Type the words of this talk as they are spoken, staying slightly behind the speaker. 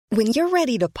When you're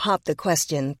ready to pop the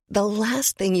question, the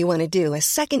last thing you want to do is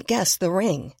second-guess the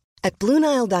ring. At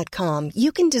BlueNile.com,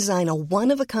 you can design a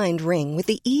one-of-a-kind ring with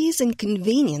the ease and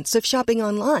convenience of shopping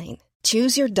online.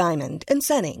 Choose your diamond and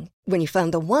setting. When you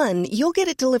find the one, you'll get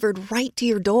it delivered right to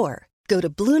your door. Go to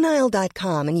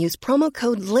BlueNile.com and use promo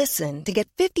code LISTEN to get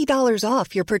 $50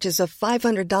 off your purchase of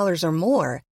 $500 or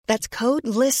more. That's code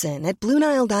LISTEN at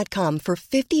BlueNile.com for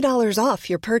 $50 off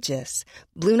your purchase.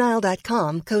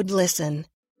 BlueNile.com, code LISTEN.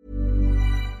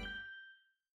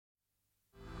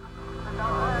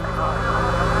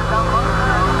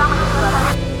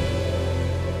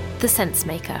 The Sense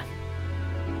Maker.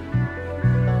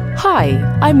 Hi,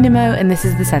 I'm Nimmo and this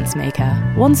is The Sense Maker,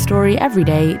 one story every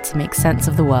day to make sense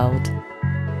of the world.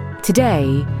 Today,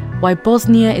 why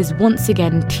Bosnia is once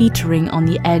again teetering on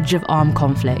the edge of armed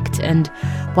conflict and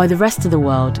why the rest of the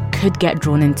world could get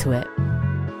drawn into it.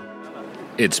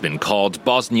 It's been called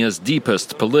Bosnia's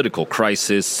deepest political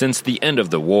crisis since the end of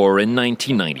the war in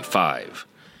 1995.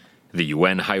 The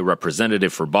UN High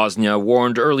Representative for Bosnia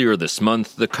warned earlier this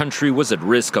month the country was at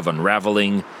risk of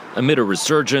unraveling amid a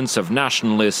resurgence of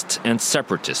nationalist and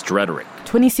separatist rhetoric.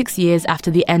 26 years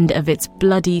after the end of its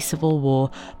bloody civil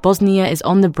war, Bosnia is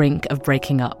on the brink of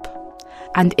breaking up.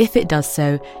 And if it does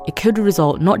so, it could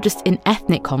result not just in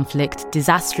ethnic conflict,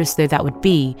 disastrous though that would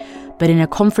be, but in a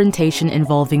confrontation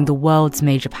involving the world's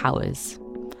major powers.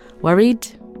 Worried?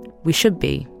 We should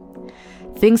be.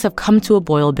 Things have come to a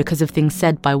boil because of things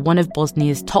said by one of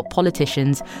Bosnia's top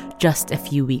politicians just a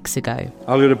few weeks ago.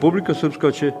 The Republika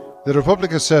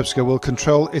Srpska will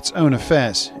control its own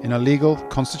affairs in a legal,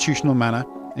 constitutional manner,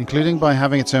 including by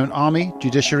having its own army,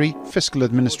 judiciary, fiscal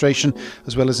administration,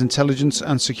 as well as intelligence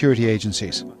and security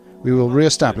agencies. We will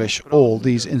re-establish all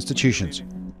these institutions.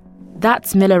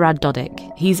 That's Milorad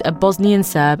Dodik. He's a Bosnian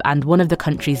Serb and one of the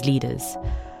country's leaders.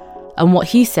 And what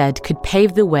he said could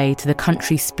pave the way to the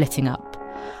country splitting up.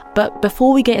 But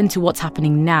before we get into what's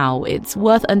happening now, it's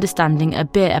worth understanding a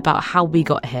bit about how we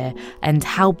got here and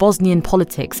how Bosnian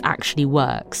politics actually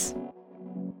works.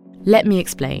 Let me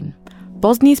explain.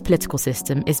 Bosnia's political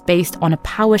system is based on a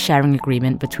power-sharing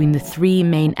agreement between the three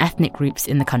main ethnic groups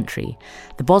in the country: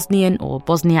 the Bosnian or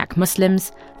Bosniak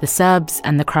Muslims, the Serbs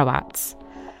and the Croats.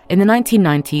 In the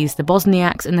 1990s, the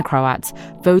Bosniaks and the Croats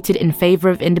voted in favour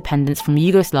of independence from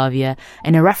Yugoslavia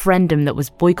in a referendum that was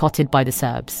boycotted by the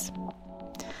Serbs.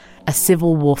 A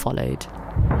civil war followed.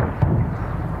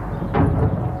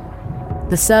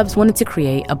 The Serbs wanted to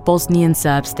create a Bosnian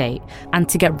Serb state and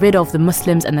to get rid of the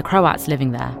Muslims and the Croats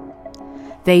living there.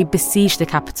 They besieged the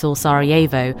capital,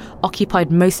 Sarajevo,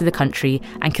 occupied most of the country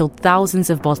and killed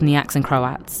thousands of Bosniaks and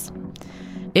Croats.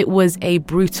 It was a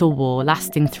brutal war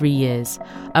lasting 3 years.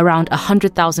 Around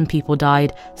 100,000 people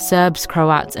died, Serbs,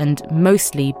 Croats and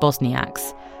mostly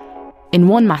Bosniaks. In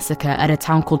one massacre at a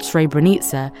town called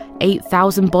Srebrenica,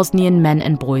 8,000 Bosnian men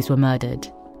and boys were murdered.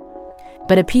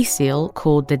 But a peace deal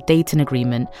called the Dayton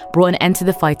Agreement brought an end to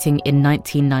the fighting in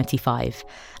 1995,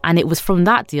 and it was from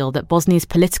that deal that Bosnia's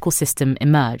political system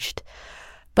emerged.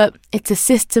 But it's a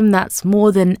system that's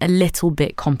more than a little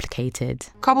bit complicated.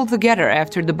 Coupled together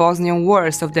after the Bosnian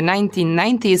Wars of the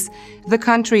 1990s, the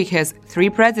country has 3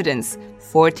 presidents,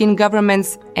 14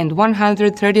 governments, and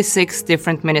 136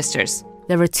 different ministers.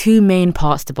 There are 2 main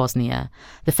parts to Bosnia: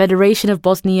 the Federation of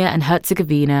Bosnia and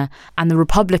Herzegovina and the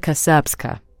Republika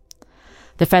Srpska.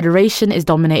 The Federation is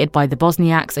dominated by the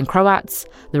Bosniaks and Croats,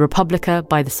 the Republika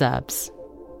by the Serbs.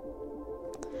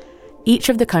 Each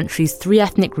of the country's 3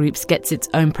 ethnic groups gets its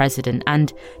own president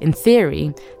and, in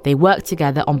theory, they work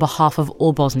together on behalf of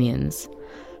all Bosnians.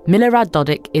 Milorad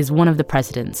Dodik is one of the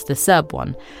presidents, the Serb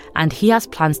one, and he has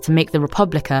plans to make the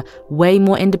Republika way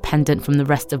more independent from the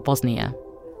rest of Bosnia.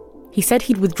 He said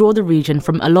he'd withdraw the region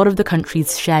from a lot of the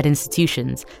country's shared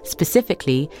institutions.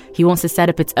 Specifically, he wants to set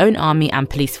up its own army and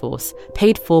police force,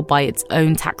 paid for by its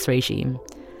own tax regime.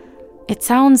 It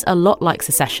sounds a lot like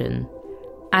secession.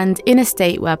 And in a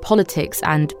state where politics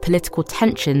and political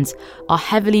tensions are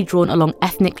heavily drawn along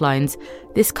ethnic lines,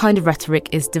 this kind of rhetoric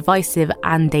is divisive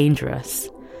and dangerous.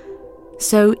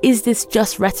 So is this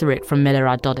just rhetoric from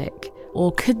Milorad Dodik?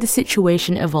 Or could the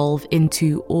situation evolve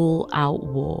into all-out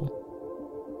war?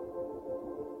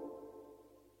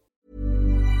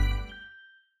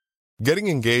 Getting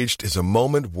engaged is a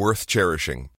moment worth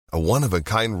cherishing. A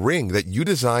one-of-a-kind ring that you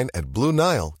design at Blue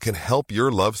Nile can help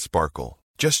your love sparkle.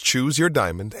 Just choose your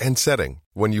diamond and setting.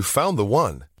 When you've found the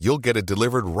one, you'll get it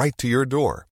delivered right to your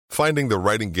door. Finding the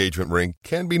right engagement ring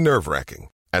can be nerve-wracking.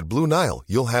 At Blue Nile,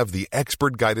 you'll have the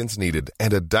expert guidance needed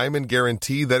and a diamond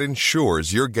guarantee that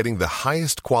ensures you're getting the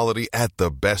highest quality at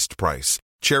the best price.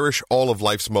 Cherish all of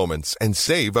life's moments and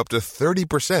save up to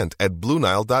 30% at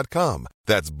BlueNile.com.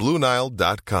 That's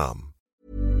BlueNile.com.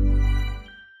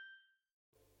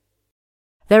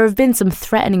 There have been some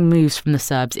threatening moves from the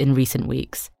Serbs in recent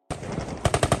weeks.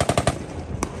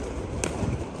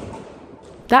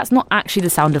 That's not actually the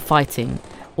sound of fighting,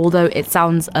 although it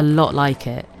sounds a lot like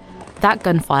it. That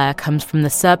gunfire comes from the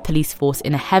Serb police force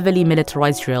in a heavily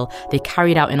militarised drill they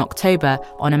carried out in October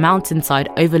on a mountainside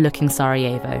overlooking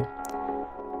Sarajevo.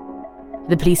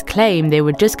 The police claim they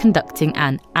were just conducting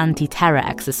an anti-terror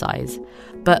exercise,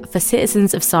 but for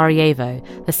citizens of Sarajevo,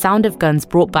 the sound of guns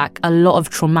brought back a lot of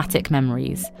traumatic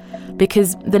memories,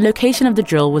 because the location of the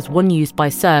drill was one used by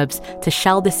Serbs to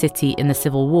shell the city in the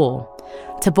civil war.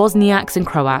 To Bosniaks and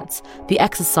Croats, the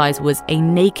exercise was a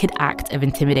naked act of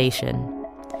intimidation.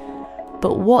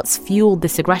 But what's fueled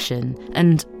this aggression,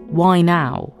 and why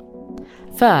now?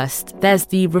 First, there's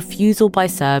the refusal by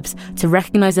Serbs to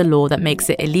recognise a law that makes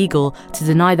it illegal to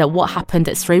deny that what happened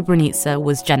at Srebrenica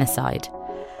was genocide.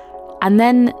 And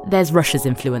then there's Russia's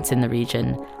influence in the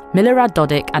region. Milorad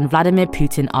Dodik and Vladimir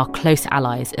Putin are close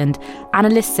allies, and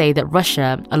analysts say that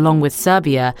Russia, along with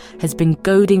Serbia, has been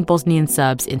goading Bosnian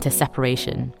Serbs into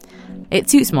separation. It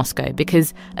suits Moscow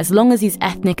because as long as these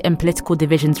ethnic and political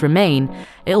divisions remain,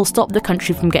 it'll stop the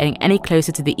country from getting any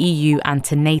closer to the EU and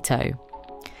to NATO.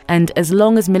 And as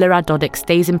long as Milorad Dodik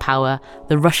stays in power,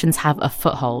 the Russians have a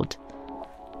foothold.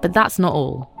 But that's not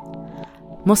all.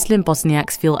 Muslim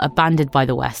Bosniaks feel abandoned by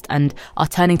the West and are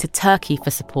turning to Turkey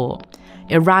for support.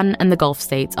 Iran and the Gulf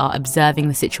states are observing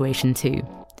the situation too.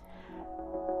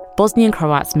 Bosnian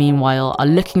Croats, meanwhile, are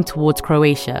looking towards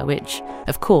Croatia, which,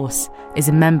 of course, is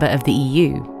a member of the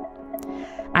EU.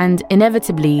 And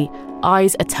inevitably,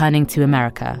 eyes are turning to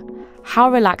America.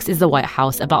 How relaxed is the White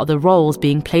House about the roles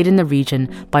being played in the region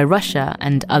by Russia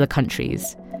and other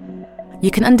countries?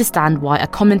 You can understand why a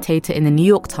commentator in the New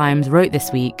York Times wrote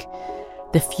this week,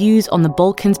 "The fuse on the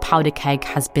Balkans powder keg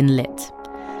has been lit.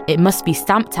 It must be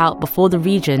stamped out before the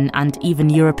region and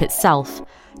even Europe itself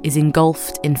is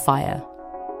engulfed in fire."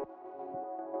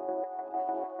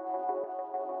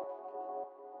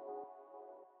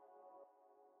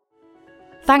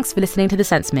 Thanks for listening to The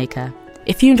Sense Maker.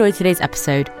 If you enjoyed today's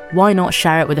episode, why not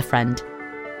share it with a friend?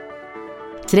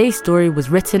 Today's story was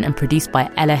written and produced by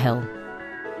Ella Hill.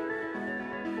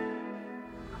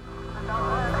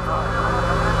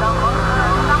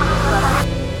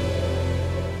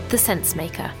 The Sense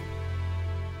Maker.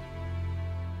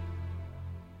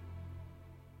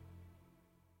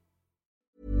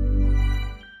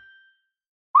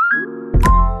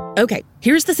 Okay,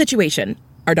 here's the situation.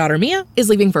 Our daughter Mia is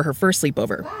leaving for her first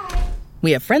sleepover.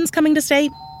 We have friends coming to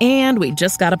stay, and we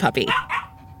just got a puppy.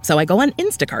 So I go on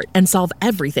Instacart and solve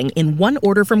everything in one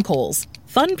order from Kohl's.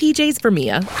 Fun PJs for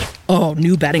Mia. Oh,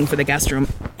 new bedding for the guest room.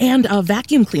 And a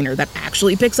vacuum cleaner that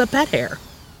actually picks up pet hair.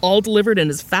 All delivered in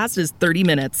as fast as 30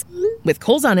 minutes. With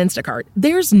Kohl's on Instacart,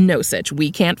 there's no such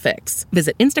we can't fix.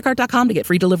 Visit instacart.com to get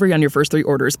free delivery on your first 3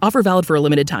 orders. Offer valid for a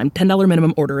limited time. $10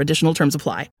 minimum order. Additional terms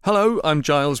apply. Hello, I'm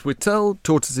Giles Whittle,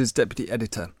 Tortoise's deputy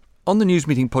editor. On the News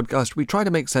Meeting podcast, we try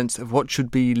to make sense of what should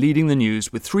be leading the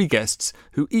news with 3 guests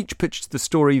who each pitched the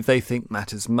story they think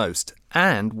matters most.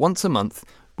 And once a month,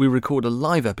 we record a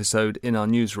live episode in our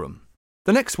newsroom.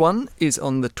 The next one is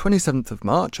on the 27th of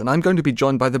March, and I'm going to be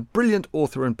joined by the brilliant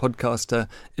author and podcaster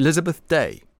Elizabeth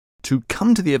Day. To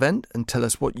come to the event and tell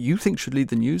us what you think should lead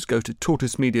the news, go to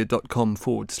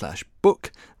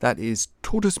tortoisemedia.com/book. That is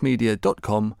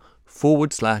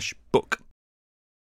tortoisemedia.com/book.